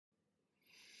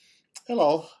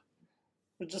Hello.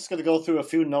 We're just going to go through a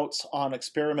few notes on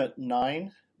experiment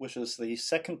 9, which is the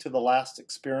second to the last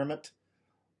experiment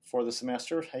for the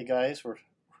semester. Hey guys, we're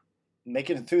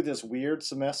making it through this weird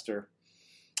semester.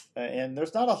 And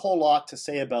there's not a whole lot to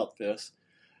say about this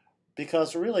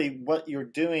because really what you're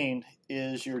doing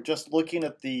is you're just looking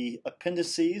at the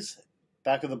appendices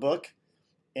back of the book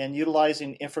and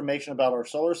utilizing information about our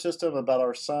solar system, about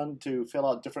our sun to fill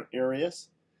out different areas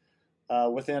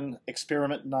within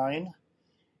experiment 9.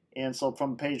 And so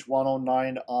from page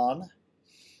 109 on,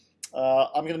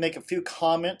 I'm going to make a few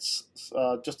comments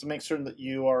just to make certain that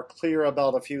you are clear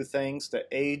about a few things to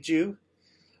aid you.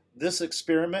 This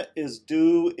experiment is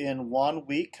due in 1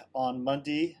 week on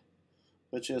Monday,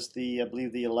 which is I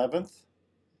believe the 11th.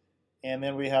 And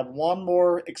then we have one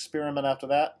more experiment after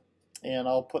that, and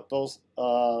I'll put those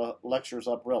lectures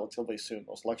up relatively soon,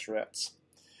 those lecturettes.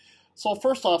 So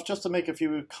first off, just to make a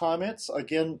few comments,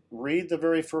 again, read the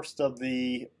very first of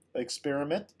the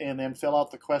experiment and then fill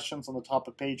out the questions on the top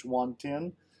of page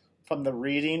 110 from the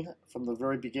reading from the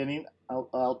very beginning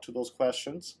out to those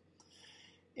questions.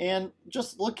 And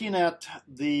just looking at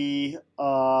the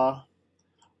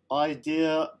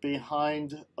idea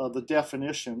behind the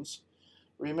definitions,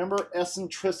 remember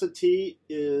eccentricity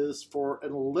is for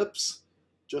an ellipse,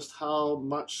 just how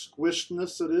much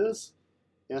squishness it is.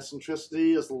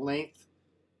 Eccentricity is length.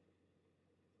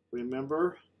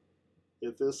 Remember,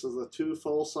 if this is a 2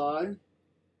 foci,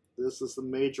 this is the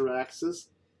major axis,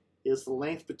 is the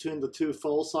length between the 2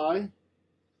 foci.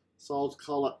 So I'll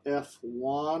call it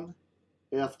F1,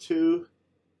 F2.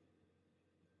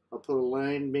 I'll put a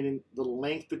line meaning the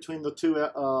length between the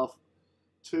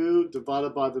two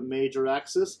divided by the major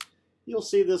axis. You'll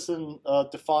see this in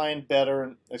defined better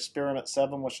in experiment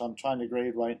 7, which I'm trying to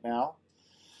grade right now.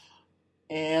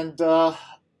 And so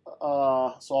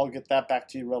I'll get that back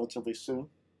to you relatively soon.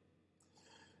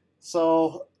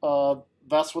 So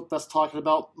that's what that's talking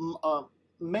about.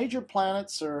 Major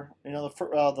planets are,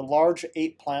 the large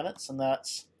 8 planets, and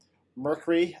that's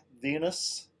Mercury,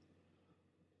 Venus,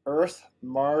 Earth,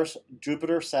 Mars,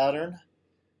 Jupiter, Saturn,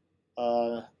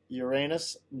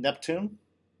 Uranus, Neptune.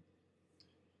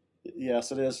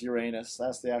 Yes, it is Uranus.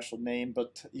 That's the actual name,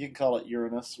 but you can call it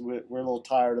Uranus. We're a little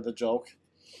tired of the joke.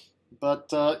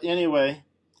 But anyway,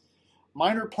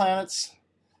 minor planets.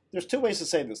 There's 2 ways to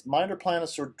say this. Minor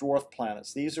planets are dwarf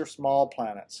planets. These are small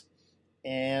planets.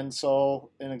 And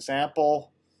so an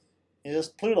example is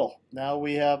Pluto. Now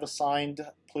we have assigned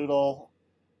Pluto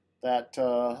that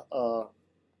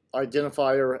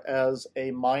identifier as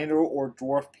a minor or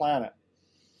dwarf planet.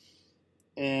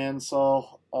 And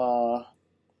so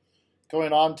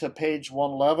going on to page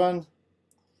 111,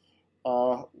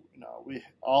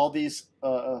 all these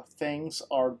things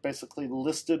are basically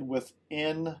listed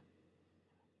within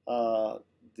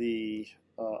the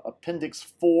appendix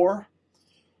 4.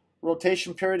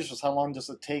 Rotation period is just how long does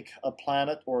it take a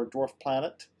planet or a dwarf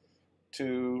planet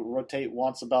to rotate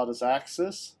once about its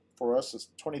axis. For us, it's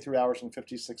 23 hours and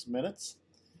 56 minutes.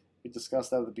 We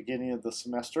discussed that at the beginning of the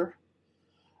semester.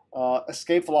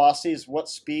 Escape velocity is what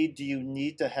speed do you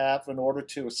need to have in order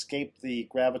to escape the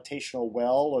gravitational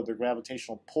well or the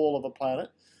gravitational pull of a planet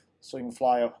so you can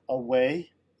fly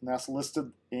away, and that's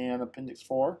listed in appendix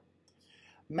 4.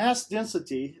 Mass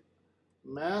density,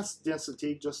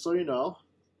 just so you know,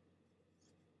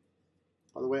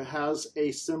 by the way, it has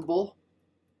a symbol.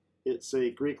 It's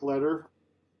a Greek letter,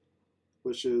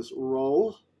 which is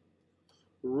rho.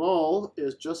 Rho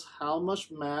is just how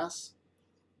much mass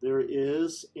there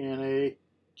is in a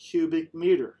cubic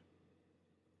meter.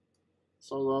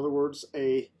 So in other words,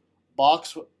 a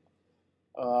box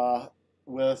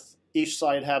with each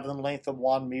side having the length of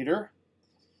 1 meter.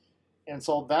 And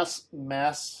so that's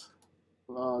mass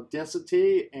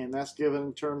density, and that's given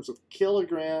in terms of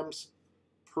kilograms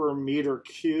per meter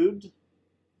cubed.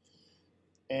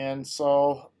 And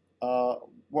so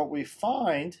what we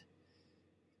find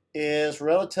is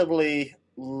relatively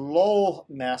low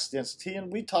mass density,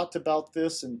 and we talked about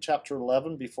this in chapter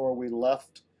 11 before we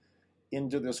left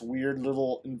into this weird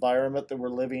little environment that we're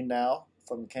living now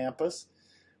from campus,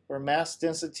 where mass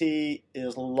density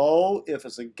is low if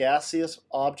it's a gaseous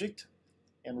object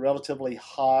and relatively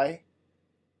high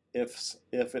if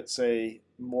it's a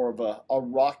more of a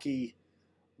rocky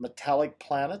metallic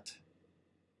planet.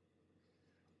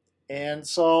 And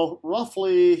so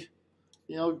roughly,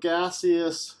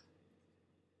 gaseous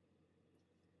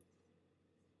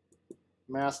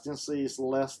mass density is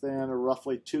less than or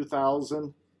roughly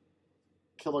 2,000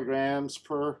 kilograms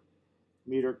per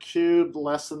meter cubed,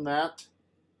 less than that,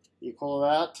 equal to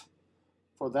that.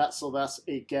 For that, so that's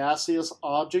a gaseous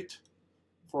object.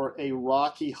 for a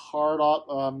rocky hard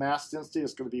mass density,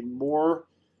 it's going to be more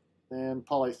than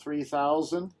probably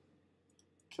 3,000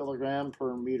 kilogram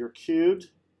per meter cubed.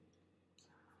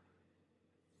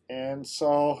 And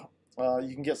so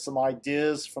you can get some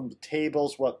ideas from the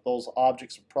tables what those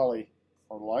objects probably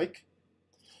are like.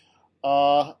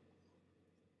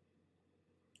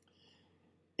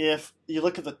 If you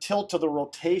look at the tilt of the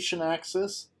rotation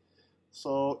axis,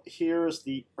 so here's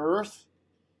the Earth.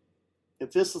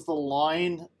 If this is the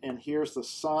line and here's the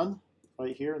sun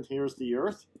right here and here's the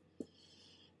Earth,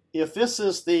 if this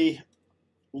is the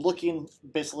looking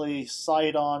basically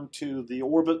side on to the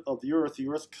orbit of the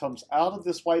Earth comes out of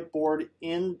this whiteboard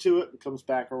into it and comes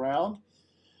back around.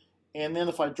 And then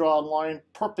if I draw a line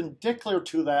perpendicular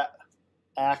to that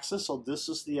axis, so this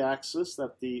is the axis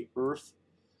that the Earth,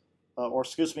 or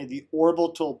excuse me, the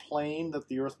orbital plane that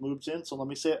the Earth moves in. So let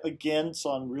me say it again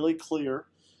so I'm really clear.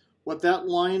 What that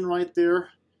line right there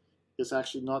is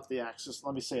actually not the axis.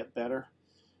 Let me say it better.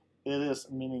 It is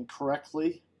meaning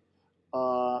correctly.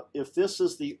 If this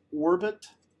is the orbit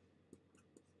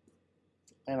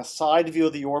and a side view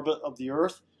of the orbit of the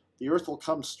Earth will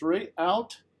come straight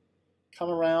out, come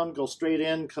around, go straight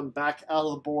in, come back out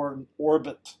of the board and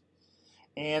orbit.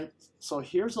 And so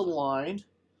here's a line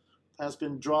that has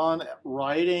been drawn at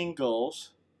right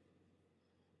angles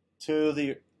to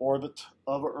the orbit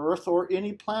of Earth or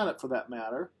any planet for that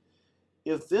matter.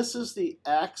 If this is the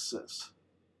axis,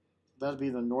 that would be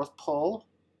the North Pole.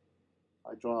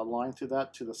 I draw a line through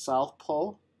that to the South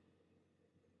Pole.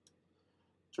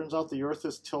 Turns out the Earth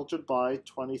is tilted by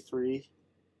 23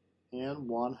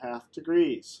 1/2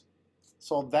 degrees.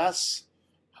 So that's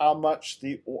how much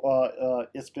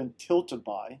it's been tilted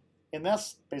by, and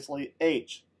that's basically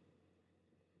h.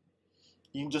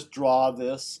 You can just draw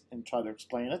this and try to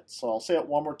explain it. So I'll say it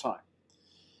one more time.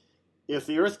 If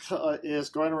the Earth is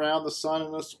going around the sun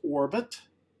in this orbit,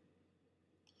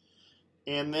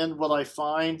 and then what I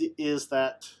find is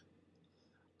that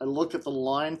I look at the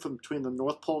line from between the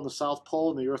North Pole and the South Pole,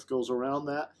 and the Earth goes around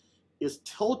that, is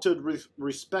tilted with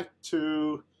respect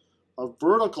to a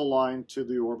vertical line to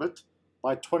the orbit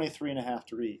by 23 1/2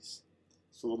 degrees.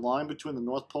 So the line between the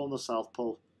North Pole and the South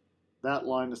Pole, that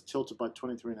line is tilted by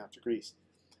 23 1/2 degrees.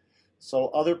 So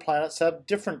other planets have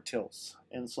different tilts,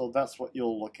 and so that's what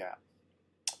you'll look at.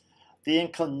 The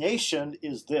inclination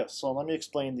is this. So let me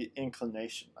explain the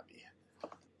inclination. Let me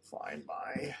find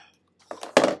my,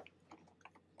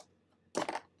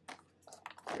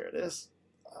 here it is.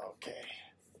 Okay.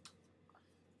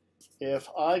 If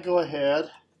I go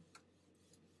ahead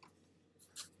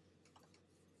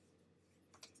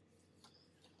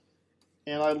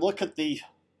and I look at the,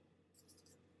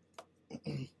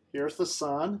 here's the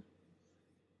sun,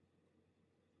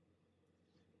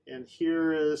 and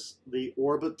here is the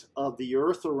orbit of the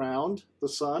Earth around the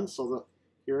sun. So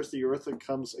here's the Earth, and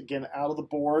comes again out of the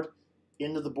board,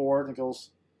 into the board, and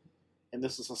goes, and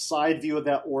this is a side view of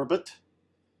that orbit.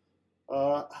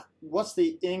 What's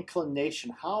the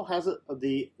inclination? How has it,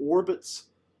 the orbits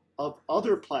of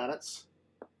other planets,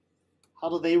 how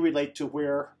do they relate to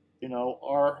where,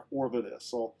 our orbit is?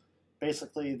 So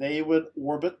basically they would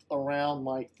orbit around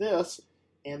like this,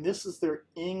 and this is their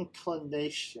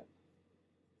inclination.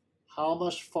 How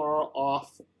much far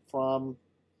off from,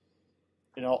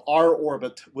 our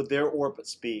orbit would their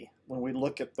orbits be when we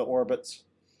look at the orbits,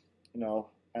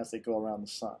 as they go around the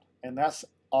sun? And that's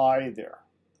I there.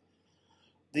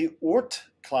 The Oort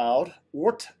cloud,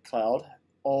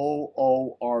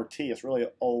 O-O-R-T, it's really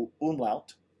O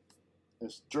umlaut.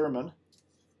 It's German.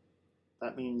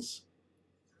 That means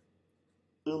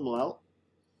umlaut.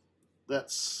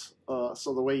 That's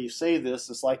so the way you say this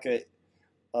is like a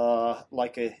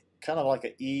kind of like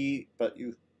a E, but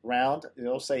you round. You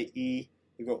don't say E.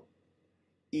 You go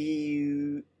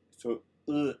E. So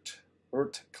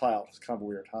Oort cloud. It's kind of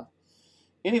weird, huh?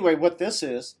 Anyway, what this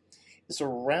is a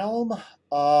realm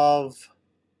of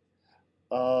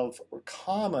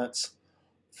comets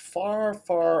far,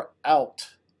 far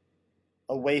out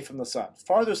away from the sun,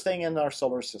 farthest thing in our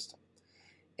solar system.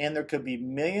 And there could be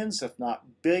millions, if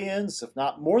not billions, if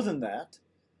not more than that,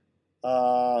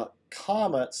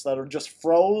 comets that are just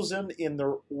frozen in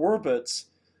their orbits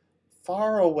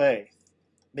far away,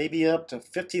 maybe up to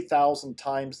 50,000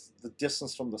 times the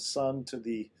distance from the sun to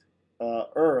the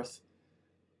Earth,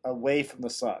 away from the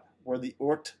sun, where the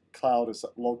Oort cloud is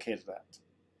located at.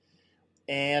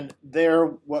 And there,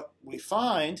 what we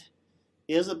find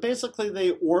is that basically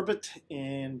they orbit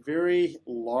in very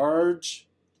large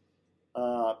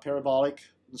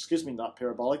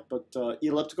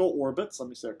elliptical orbits, let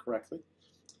me say it correctly,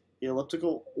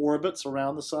 elliptical orbits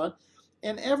around the sun.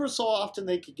 And ever so often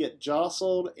they could get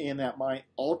jostled, and that might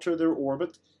alter their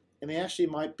orbit, and they actually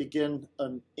might begin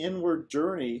an inward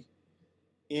journey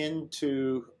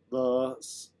into the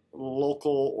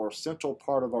local or central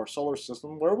part of our solar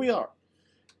system where we are.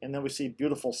 And then we see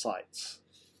beautiful sights.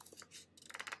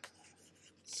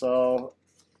 So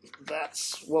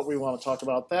that's what we want to talk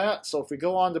about that. So if we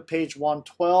go on to page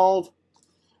 112,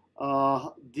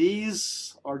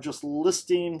 these are just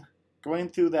listing, going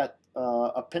through that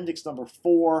appendix number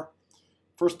 4.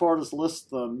 First part is list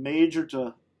the major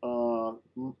to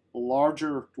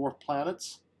larger dwarf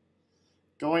planets,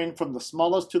 going from the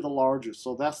smallest to the largest.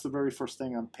 So that's the very first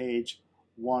thing on page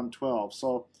 112.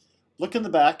 So look in the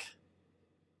back,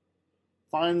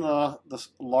 find the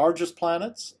largest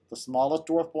planets, the smallest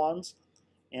dwarf ones,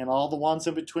 and all the ones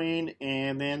in between,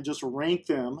 and then just rank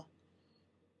them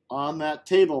on that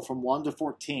table from 1 to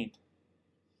 14.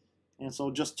 And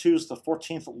so just choose the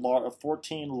 14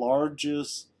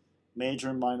 largest major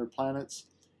and minor planets,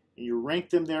 and you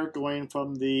rank them there going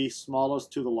from the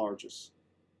smallest to the largest.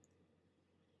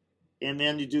 And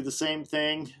then you do the same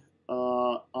thing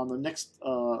on the next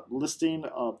listing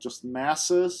of just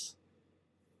masses,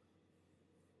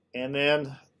 and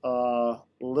then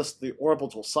list the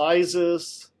orbital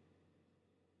sizes,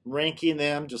 ranking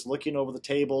them, just looking over the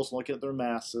tables, looking at their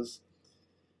masses,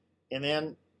 and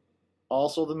then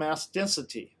also the mass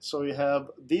density. So you have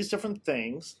these different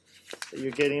things that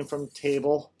you're getting from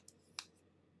table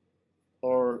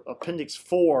or appendix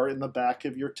 4 in the back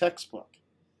of your textbook.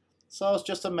 So it's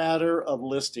just a matter of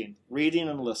listing, reading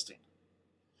and listing.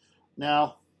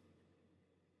 Now,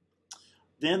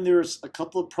 then there's a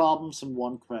couple of problems in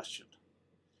one question.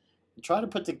 And try to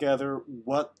put together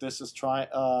what this is trying,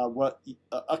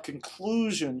 a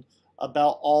conclusion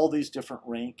about all these different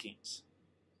rankings,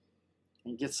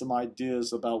 and get some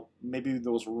ideas about maybe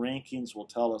those rankings will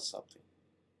tell us something.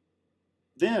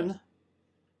 Then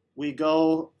we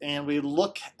go and we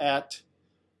look at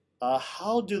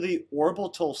how do the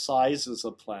orbital sizes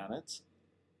of planets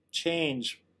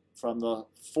change from the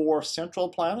 4 central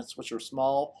planets, which are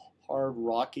small, hard,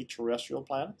 rocky terrestrial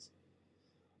planets,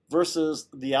 versus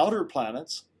the outer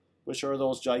planets, which are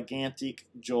those gigantic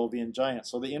Jovian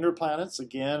giants. So the inner planets,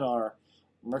 again, are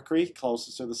Mercury,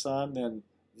 closest to the Sun, then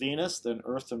Venus, then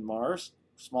Earth and Mars,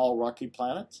 small rocky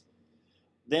planets.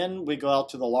 Then we go out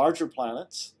to the larger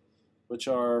planets, which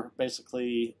are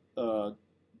basically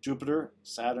Jupiter,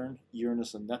 Saturn,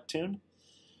 Uranus, and Neptune.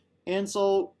 And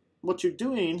so what you're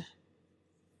doing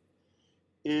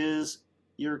is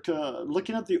you're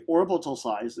looking at the orbital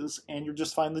sizes, and you're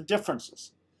just finding the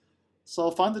differences.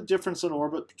 So find the difference in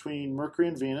orbit between Mercury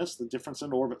and Venus, the difference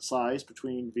in orbit size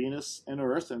between Venus and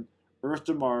Earth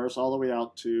to Mars, all the way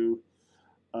out to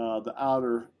the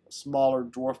outer, smaller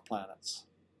dwarf planets.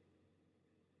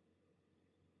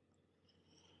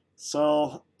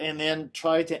 So, and then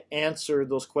try to answer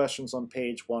those questions on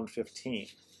page 115.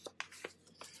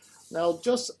 Now,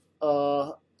 just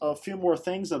a few more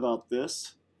things about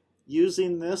this.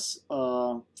 Using this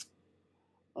on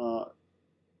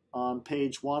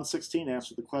page 116,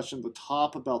 answer the question at the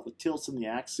top about the tilts and the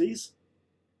axes,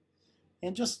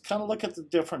 and just kind of look at the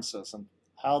differences and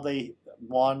how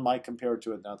one might compare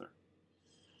to another.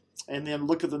 And then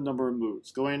look at the number of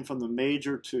moons, going from the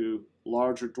major to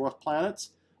larger dwarf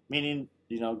planets, meaning,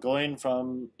 going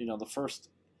from, the first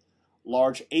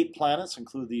large 8 planets,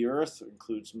 include the Earth,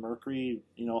 includes Mercury,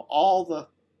 all the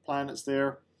planets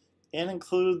there, and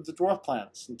include the dwarf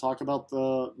planets, and talk about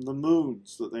the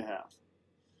moons that they have.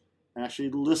 Actually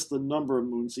list the number of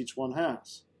moons each one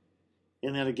has.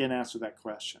 And then again answer that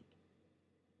question.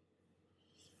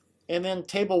 And then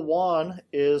table 1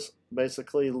 is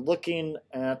basically looking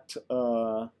at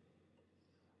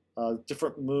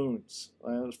different moons.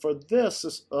 And for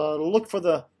this, look for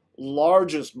the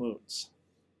largest moons.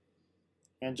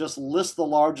 And just list the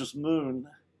largest moon.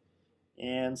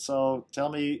 And so tell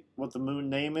me what the moon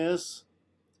name is,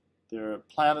 their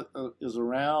planet is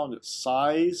around, its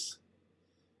size,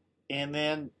 and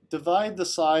then divide the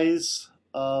size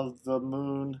of the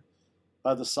moon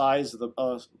by the size of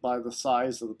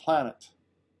the planet,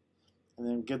 and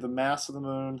then give the mass of the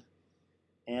moon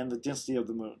and the density of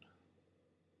the moon,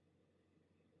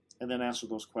 and then answer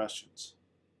those questions.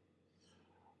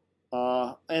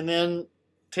 And then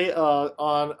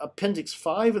on appendix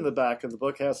 5 in the back of the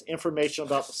book has information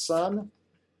about the sun.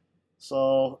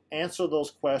 So answer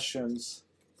those questions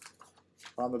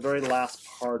on the very last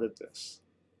part of this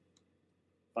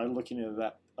by looking at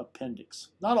that appendix.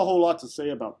 Not a whole lot to say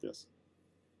about this.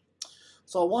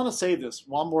 So I want to say this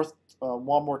one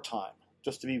more time,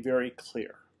 just to be very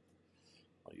clear.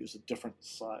 I'll use a different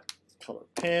color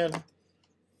pen.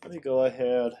 Let me go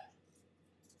ahead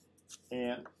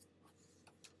And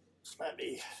let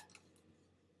me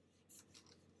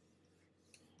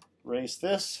erase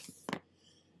this.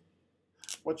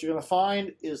 What you're going to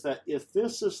find is that if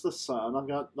this is the sun, I'm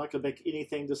not going to make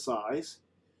anything to size,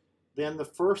 then the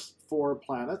first 4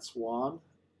 planets, 1,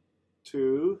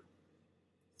 2,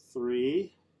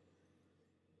 3,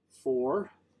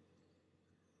 4,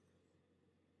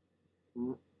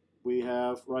 we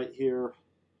have right here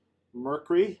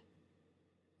Mercury,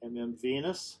 and then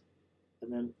Venus,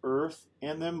 and then Earth,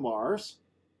 and then Mars.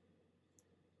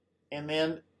 And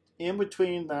then in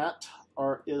between that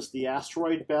is the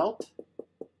asteroid belt.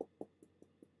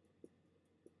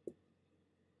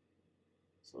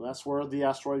 So that's where the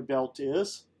asteroid belt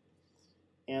is.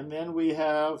 And then we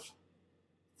have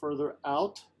further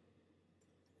out.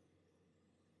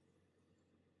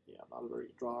 Yeah, I'm not a very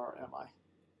good drawer, am I?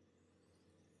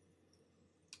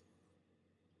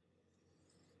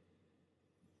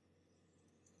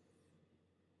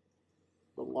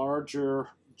 The larger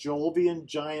Jovian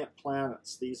giant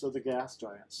planets. These are the gas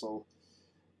giants. So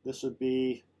this would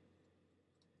be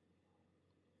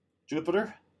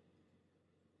Jupiter,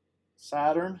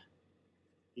 Saturn,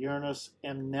 Uranus,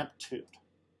 and Neptune.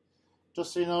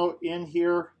 Just so you know, in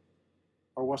here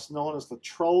are what's known as the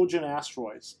Trojan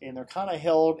asteroids, and they're kind of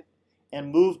held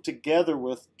and moved together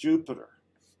with Jupiter.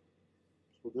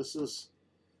 So this is,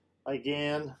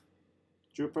 again,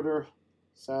 Jupiter,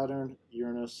 Saturn,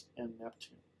 Uranus, and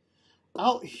Neptune.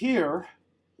 Out here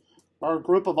are a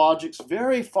group of objects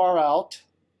very far out,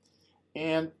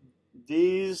 and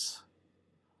these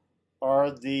are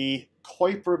the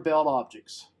Kuiper Belt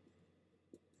objects.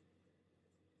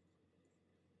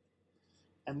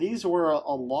 And these are where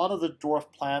a lot of the dwarf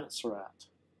planets are at.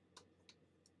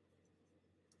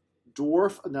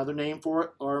 Dwarf, another name for it,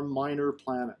 are minor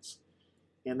planets.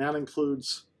 And that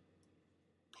includes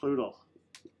Pluto.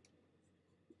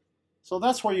 So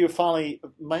that's where you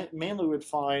mainly would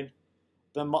find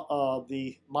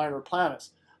the minor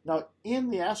planets. Now, in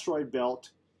the asteroid belt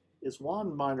is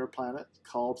one minor planet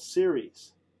called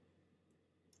Ceres.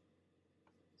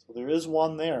 So there is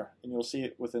one there, and you'll see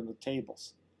it within the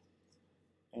tables.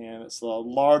 And it's the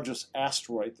largest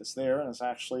asteroid that's there, and it's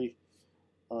actually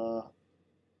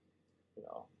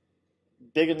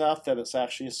big enough that it's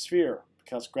actually a sphere,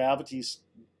 because gravity's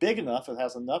big enough, it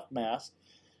has enough mass,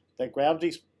 that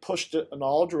gravity's pushed it in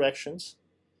all directions,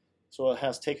 so it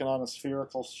has taken on a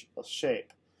spherical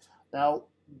shape. Now,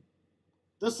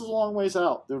 this is a long ways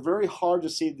out. They're very hard to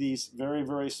see these very,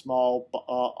 very small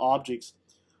objects,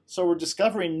 so we're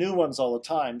discovering new ones all the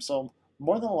time. So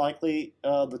more than likely,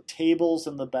 the tables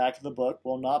in the back of the book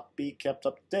will not be kept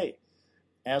up to date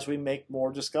as we make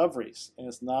more discoveries, and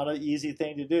it's not an easy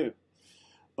thing to do.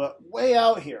 But way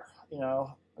out here,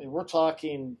 we're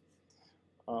talking,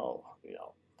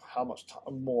 how much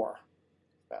more?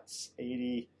 That's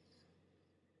 80,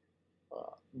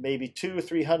 maybe 200 or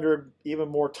 300, even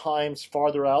more times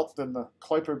farther out than the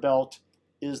Kuiper Belt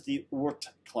is the Oort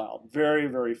cloud. Very,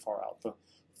 very far out. The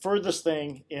furthest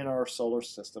thing in our solar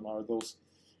system are those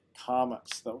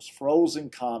comets, those frozen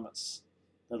comets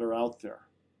that are out there.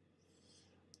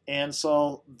 And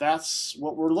so that's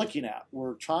what we're looking at.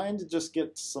 We're trying to just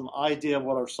get some idea of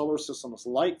what our solar system is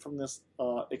like from this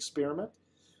experiment.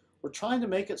 We're trying to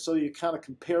make it so you kind of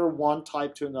compare one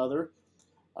type to another.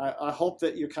 I hope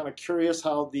that you're kind of curious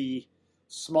how the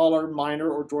smaller, minor,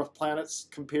 or dwarf planets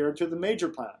compare to the major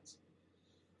planets.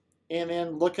 And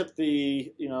then look at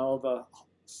the, the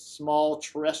small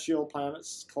terrestrial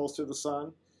planets close to the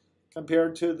sun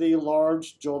compared to the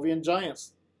large Jovian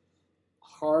giants.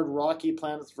 Hard, rocky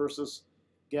planets versus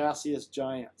gaseous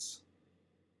giants.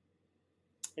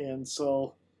 And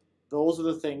so those are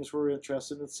the things we're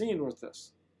interested in seeing with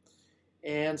this.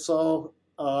 And so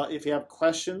if you have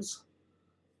questions,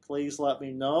 please let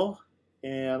me know.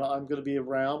 And I'm going to be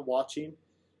around watching.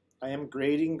 I am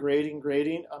grading.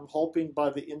 I'm hoping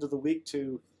by the end of the week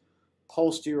to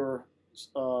post your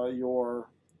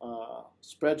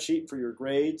spreadsheet for your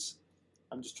grades.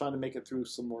 I'm just trying to make it through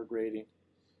some more grading.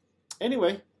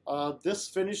 Anyway, this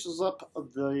finishes up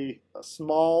the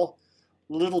small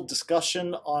little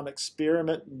discussion on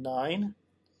Experiment 9.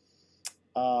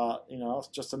 It's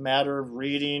just a matter of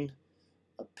reading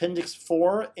Appendix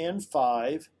 4 and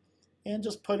 5 and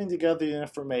just putting together the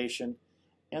information.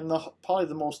 And probably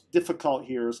the most difficult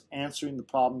here is answering the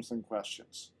problems and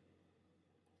questions.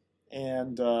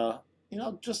 And,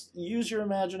 just use your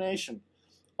imagination.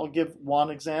 I'll give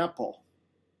one example.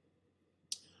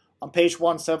 On page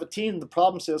 117, the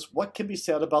problem says, what can be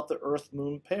said about the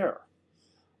Earth-Moon pair?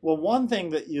 Well, one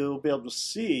thing that you'll be able to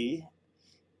see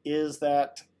is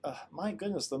that, my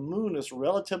goodness, the moon is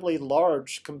relatively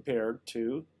large compared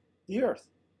to the Earth.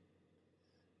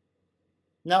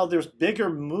 Now, there's bigger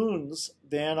moons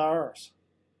than ours.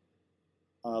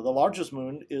 The largest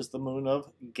moon is the moon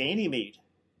of Ganymede,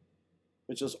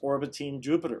 which is orbiting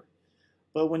Jupiter.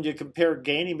 But when you compare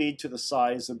Ganymede to the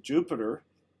size of Jupiter,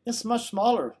 it's much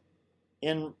smaller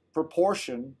in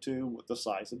proportion to the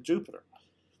size of Jupiter.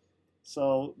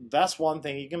 So that's one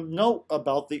thing you can note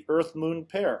about the Earth-Moon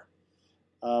pair.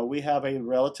 We have a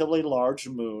relatively large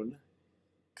moon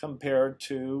compared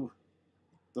to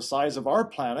the size of our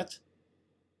planet,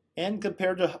 and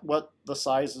compared to what the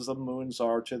sizes of moons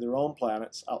are to their own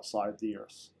planets outside the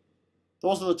Earth.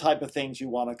 Those are the type of things you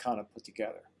want to kind of put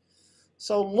together.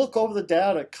 So look over the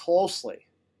data closely.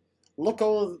 Look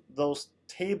over those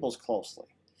tables closely.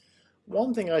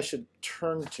 One thing I should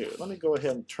turn to, let me go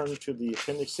ahead and turn to the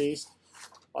appendices.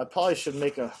 I probably should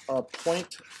make a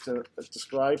point to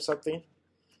describe something.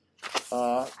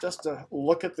 Just to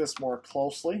look at this more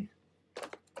closely.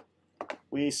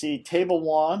 We see Table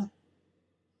 1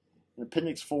 in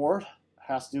Appendix 4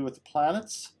 has to do with the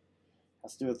planets,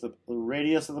 has to do with the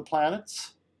radius of the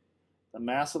planets, the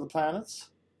mass of the planets,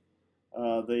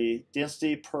 the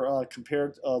density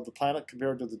compared of the planet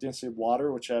compared to the density of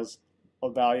water, which has a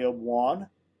value of 1.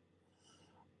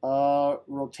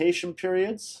 Rotation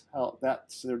periods,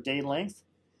 that's their day length.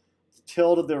 The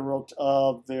tilt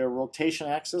of their rotation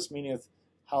axis, meaning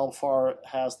how far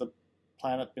has the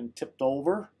planet been tipped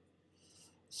over.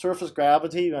 Surface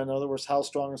gravity, in other words, how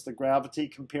strong is the gravity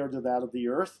compared to that of the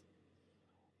Earth.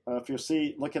 If you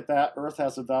look at that, Earth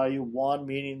has a value 1,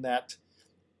 meaning that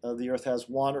the Earth has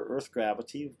 1 Earth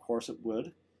gravity. Of course it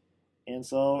would. And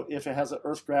so if it has an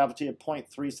Earth gravity of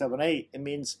 0.378, it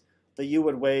means that you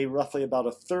would weigh roughly about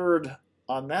a third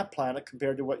on that planet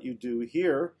compared to what you do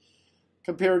here,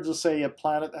 compared to, say, a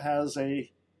planet that has a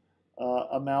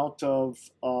amount of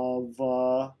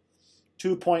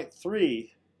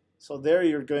 2.3. So there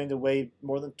you're going to weigh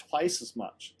more than twice as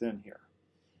much than here.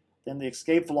 Then the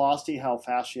escape velocity, how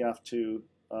fast you have to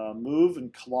move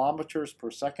in kilometers per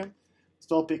second.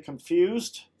 Don't be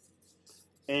confused.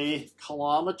 A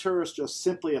kilometer is just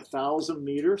simply 1,000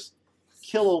 meters.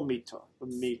 Kilometer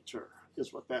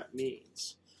is what that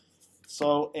means.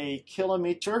 So a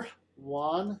kilometer,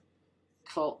 1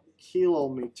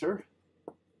 kilometer,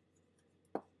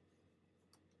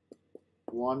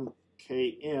 1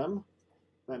 km,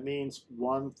 that means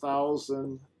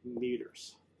 1,000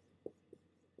 meters.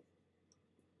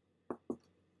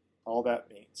 All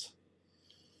that means.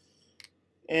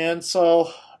 And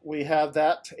so we have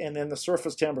that, and then the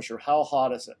surface temperature, how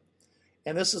hot is it?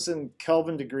 And this is in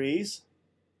Kelvin degrees,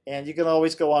 and you can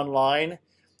always go online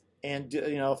and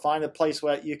find a place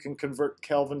where you can convert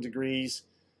Kelvin degrees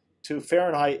to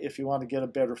Fahrenheit if you want to get a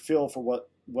better feel for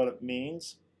what it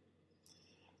means.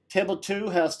 Table 2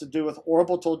 has to do with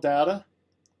orbital data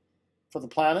for the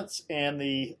planets and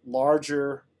the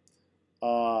larger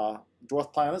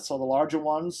dwarf planets. So the larger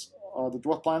ones, the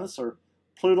dwarf planets, are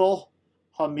Pluto,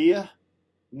 Haumea,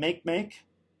 Makemake,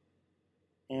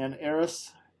 and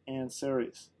Eris and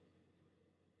Ceres.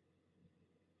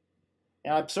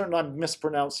 And I'm certain I'm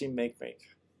mispronouncing Makemake.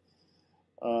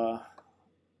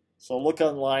 So look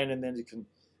online and then you can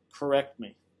correct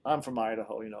me. I'm from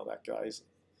Idaho, you know that, guys.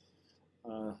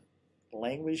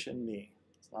 Language and me.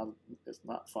 It's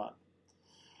not fun.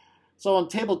 So on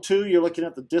table 2, you're looking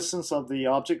at the distance of the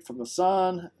object from the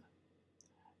sun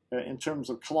in terms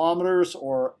of kilometers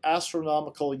or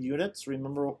astronomical units.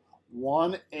 Remember,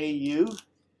 1 AU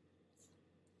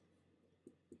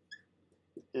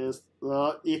is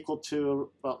equal to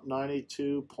about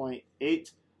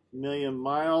 92.8 million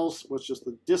miles, which is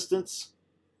the distance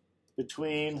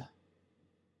between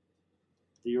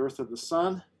the Earth and the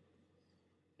sun.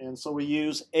 And so we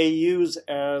use AUs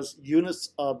as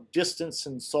units of distance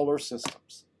in solar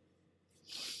systems.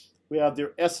 We have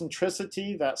their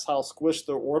eccentricity, that's how squished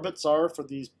their orbits are for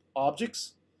these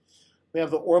objects. We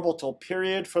have the orbital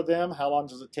period for them, how long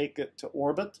does it take it to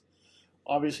orbit.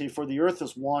 Obviously for the Earth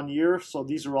is 1 year, so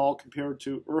these are all compared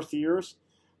to Earth years.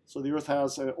 So the Earth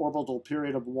has an orbital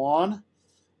period of 1.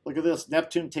 Look at this,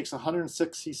 Neptune takes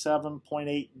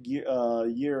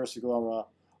 167.8 years to go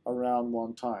around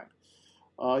one time.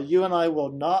 You and I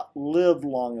will not live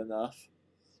long enough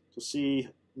to see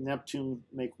Neptune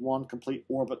make one complete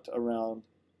orbit around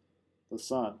the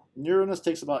sun. Uranus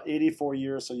takes about 84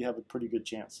 years, so you have a pretty good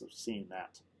chance of seeing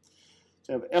that.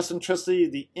 So you have eccentricity,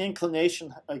 the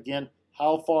inclination, again,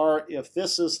 how far, if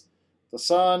this is the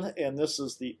sun and this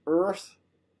is the Earth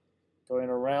going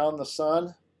around the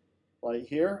sun right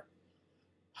here,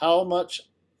 how much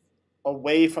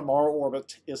away from our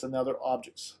orbit is another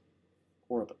object's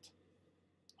orbit?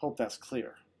 Hope that's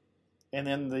clear. and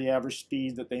then the average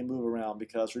speed that they move around.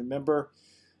 Because remember,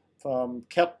 from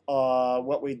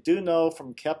what we do know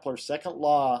from Kepler's second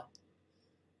law,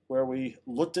 where we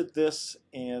looked at this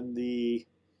in the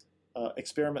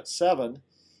experiment 7,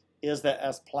 is that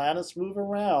as planets move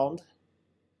around,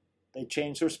 they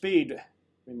change their speed.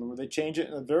 Remember, they change it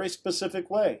in a very specific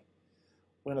way.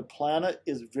 When a planet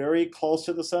is very close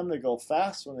to the sun, they go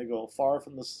fast. When they go far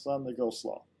from the sun, they go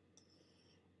slow.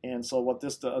 And so what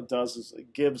this does is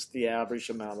it gives the average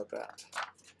amount of that.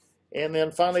 And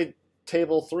then finally,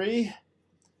 table 3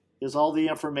 is all the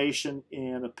information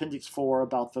in Appendix 4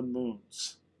 about the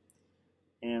moons.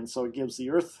 And so it gives the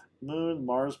Earth, Moon,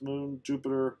 Mars, Moon,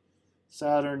 Jupiter,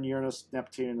 Saturn, Uranus,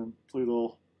 Neptune, and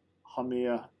Pluto,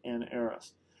 Haumea, and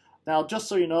Eris. Now, just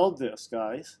so you know this,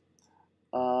 guys,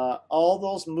 all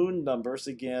those moon numbers,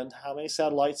 again, how many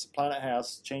satellites the planet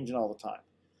has, changing all the time.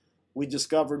 We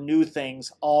discover new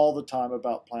things all the time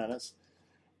about planets,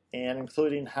 and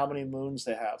including how many moons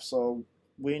they have. So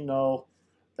we know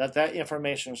that that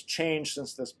information has changed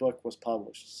since this book was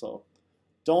published. So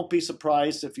don't be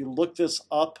surprised if you look this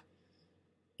up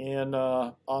in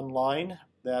online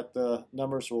that the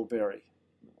numbers will vary.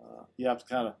 You have to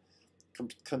kind of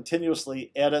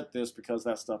continuously edit this because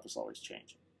that stuff is always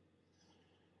changing.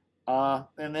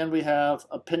 And then we have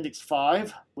Appendix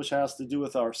 5, which has to do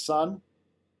with our sun,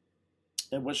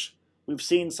 in which we've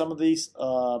seen some of these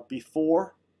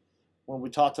before when we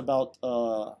talked about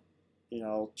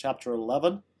chapter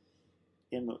 11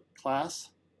 in the class.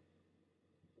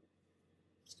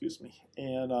 Excuse me.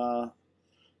 And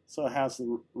so it has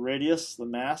the radius, the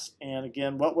mass, and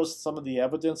again, what was some of the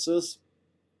evidences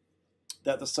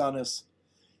that the sun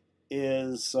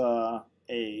is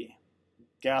a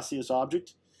gaseous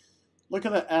object? Look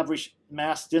at the average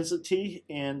mass density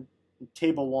in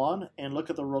Table 1 and look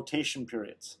at the rotation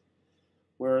periods,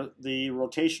 where the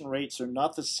rotation rates are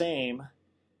not the same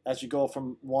as you go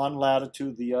from one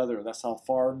latitude to the other. That's how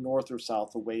far north or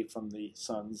south away from the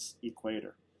sun's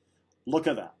equator. Look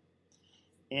at that.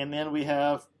 And then we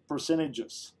have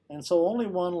percentages. And so only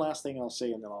one last thing I'll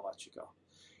say and then I'll let you go.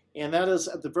 And that is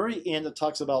at the very end, it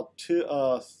talks about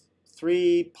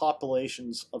 3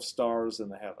 populations of stars in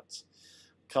the heavens.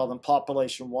 We call them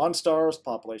population 1 stars,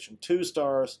 population 2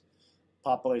 stars,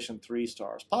 population 3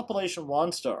 stars. Population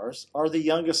 1 stars are the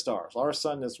youngest stars. Our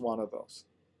sun is one of those.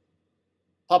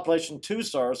 Population 2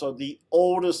 stars are the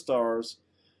oldest stars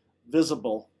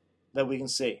visible that we can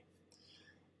see.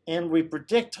 And we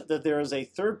predict that there is a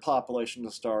third population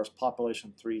of stars,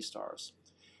 population 3 stars.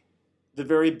 The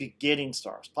very beginning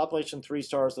stars. Population 3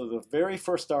 stars are the very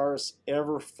first stars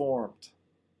ever formed.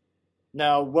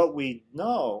 Now, what we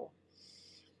know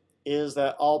is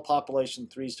that all population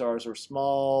 3 stars are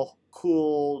small,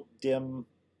 cool, dim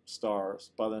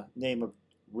stars by the name of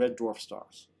red dwarf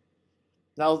stars.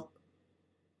 Now,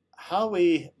 how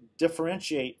we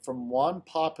differentiate from one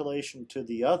population to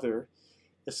the other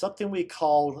is something we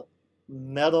call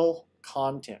metal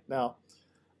content. Now,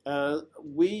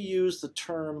 we use the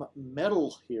term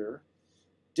metal here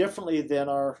differently than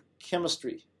our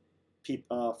chemistry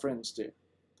friends do,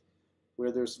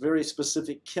 where there's very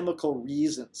specific chemical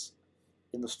reasons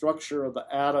in the structure of the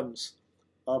atoms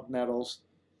of metals,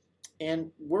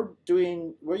 and we're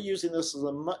using this as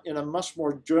in a much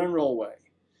more general way.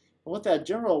 And what that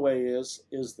general way is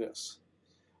this.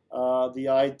 The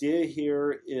idea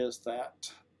here is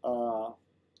that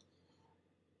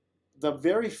the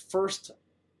very first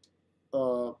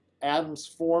atoms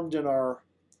formed in our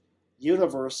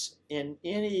universe in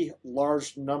any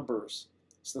large numbers.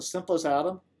 It's the simplest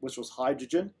atom, which was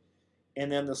hydrogen,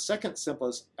 and then the second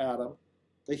simplest atom,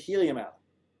 the helium atom.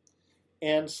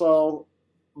 And so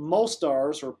most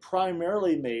stars are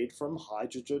primarily made from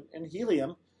hydrogen and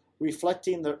helium,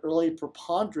 reflecting the early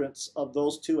preponderance of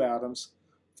those two atoms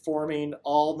forming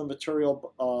all the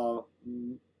material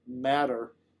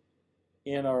matter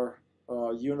in our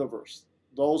universe.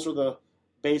 Those are the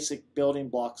basic building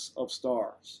blocks of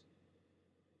stars.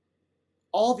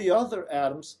 All the other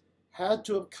atoms had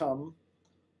to have come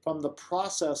from the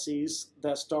processes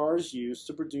that stars use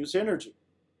to produce energy.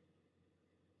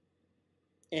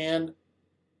 And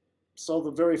so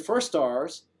the very first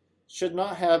stars should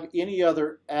not have any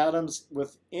other atoms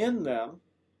within them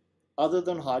other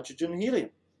than hydrogen and helium,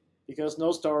 because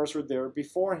no stars were there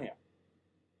beforehand.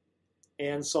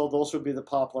 And so those would be the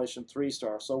population 3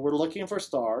 stars. So we're looking for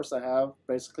stars that have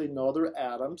basically no other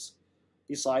atoms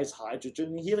besides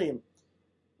hydrogen and helium.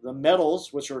 The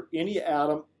metals, which are any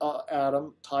atom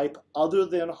type other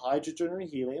than hydrogen or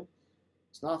helium,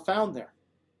 is not found there.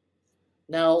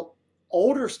 Now,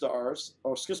 older stars,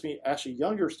 or excuse me, actually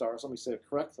younger stars, let me say it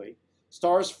correctly,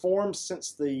 stars formed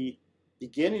since the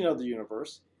beginning of the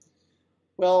universe.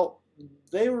 Well,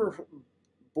 they were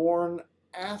born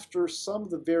after some of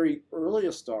the very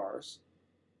earliest stars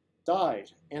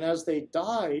died. And as they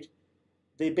died,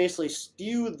 they basically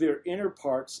spewed their inner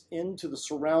parts into the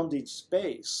surrounding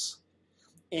space.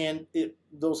 And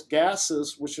those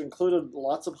gases, which included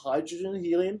lots of hydrogen and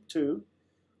helium too,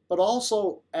 but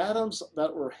also atoms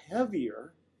that were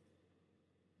heavier,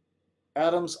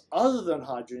 atoms other than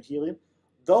hydrogen and helium,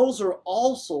 those are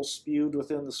also spewed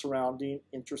within the surrounding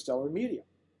interstellar medium,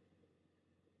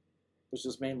 which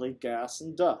is mainly gas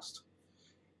and dust.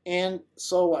 And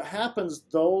so what happens,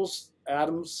 those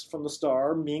atoms from the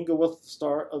star mingle with the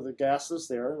star of the gases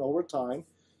there, and over time,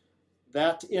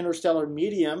 that interstellar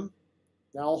medium,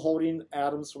 now holding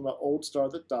atoms from an old star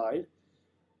that died,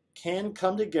 can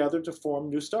come together to form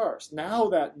new stars. Now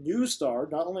that new star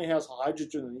not only has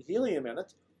hydrogen and helium in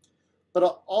it, but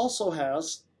it also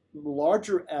has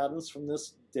larger atoms from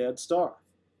this dead star.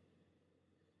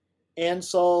 And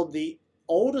so the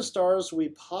oldest stars we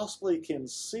possibly can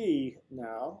see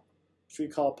now, which we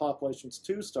call populations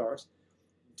 2 stars,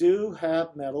 do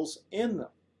have metals in them,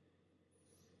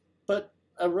 but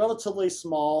a relatively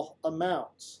small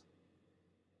amounts.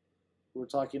 We're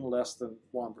talking less than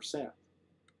 1%.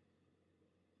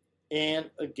 And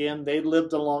again, they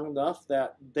lived long enough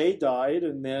that they died,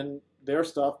 and then their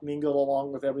stuff mingled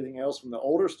along with everything else from the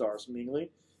older stars mingling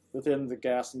within the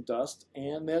gas and dust,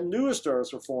 and then newer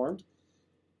stars were formed.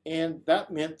 And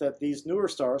that meant that these newer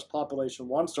stars, population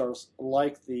 1 stars,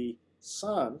 like the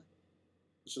Sun,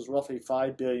 which is roughly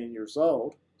 5 billion years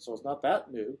old, so it's not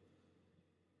that new,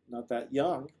 not that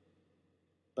young,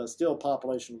 but still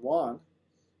population 1,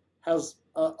 has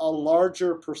a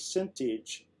larger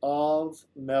percentage of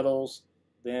metals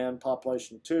than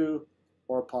population 2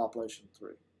 or population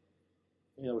 3.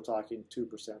 You know, we're talking 2%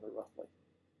 or roughly.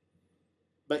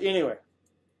 But anyway,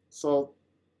 so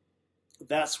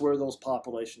that's where those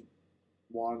population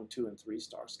 1, 2, and 3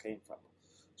 stars came from.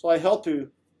 So I hope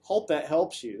that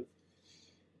helps you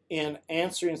in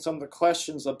answering some of the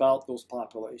questions about those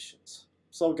populations.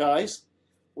 So guys,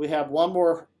 we have one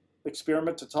more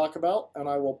experiment to talk about, and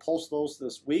I will post those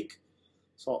this week.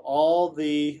 So all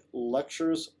the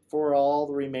lectures for all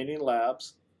the remaining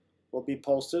labs will be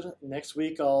posted. Next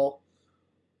week I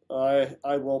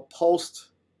will post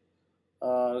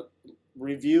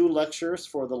review lectures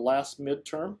for the last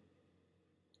midterm,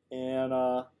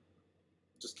 and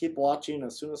just keep watching.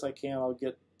 As soon as I can, I'll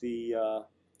get the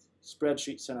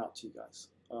spreadsheet sent out to you guys.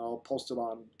 I'll post it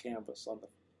on Canvas on the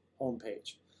home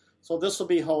page. So this will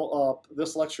be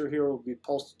this lecture here will be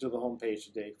posted to the home page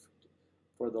today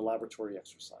for the laboratory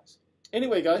exercise.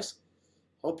 Anyway, guys,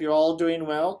 hope you're all doing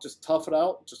well. Just tough it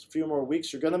out. Just a few more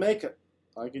weeks, you're going to make it.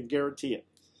 I can guarantee it.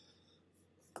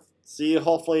 See you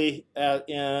hopefully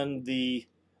in the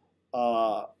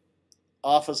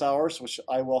office hours, which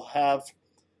I will have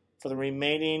for the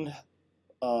remaining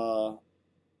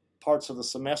parts of the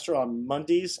semester on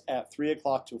Mondays at 3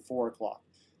 o'clock to 4 o'clock.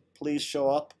 Please show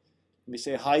up. Let me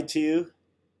say hi to you,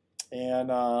 and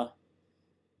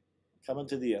coming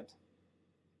to the end.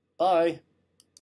 Bye.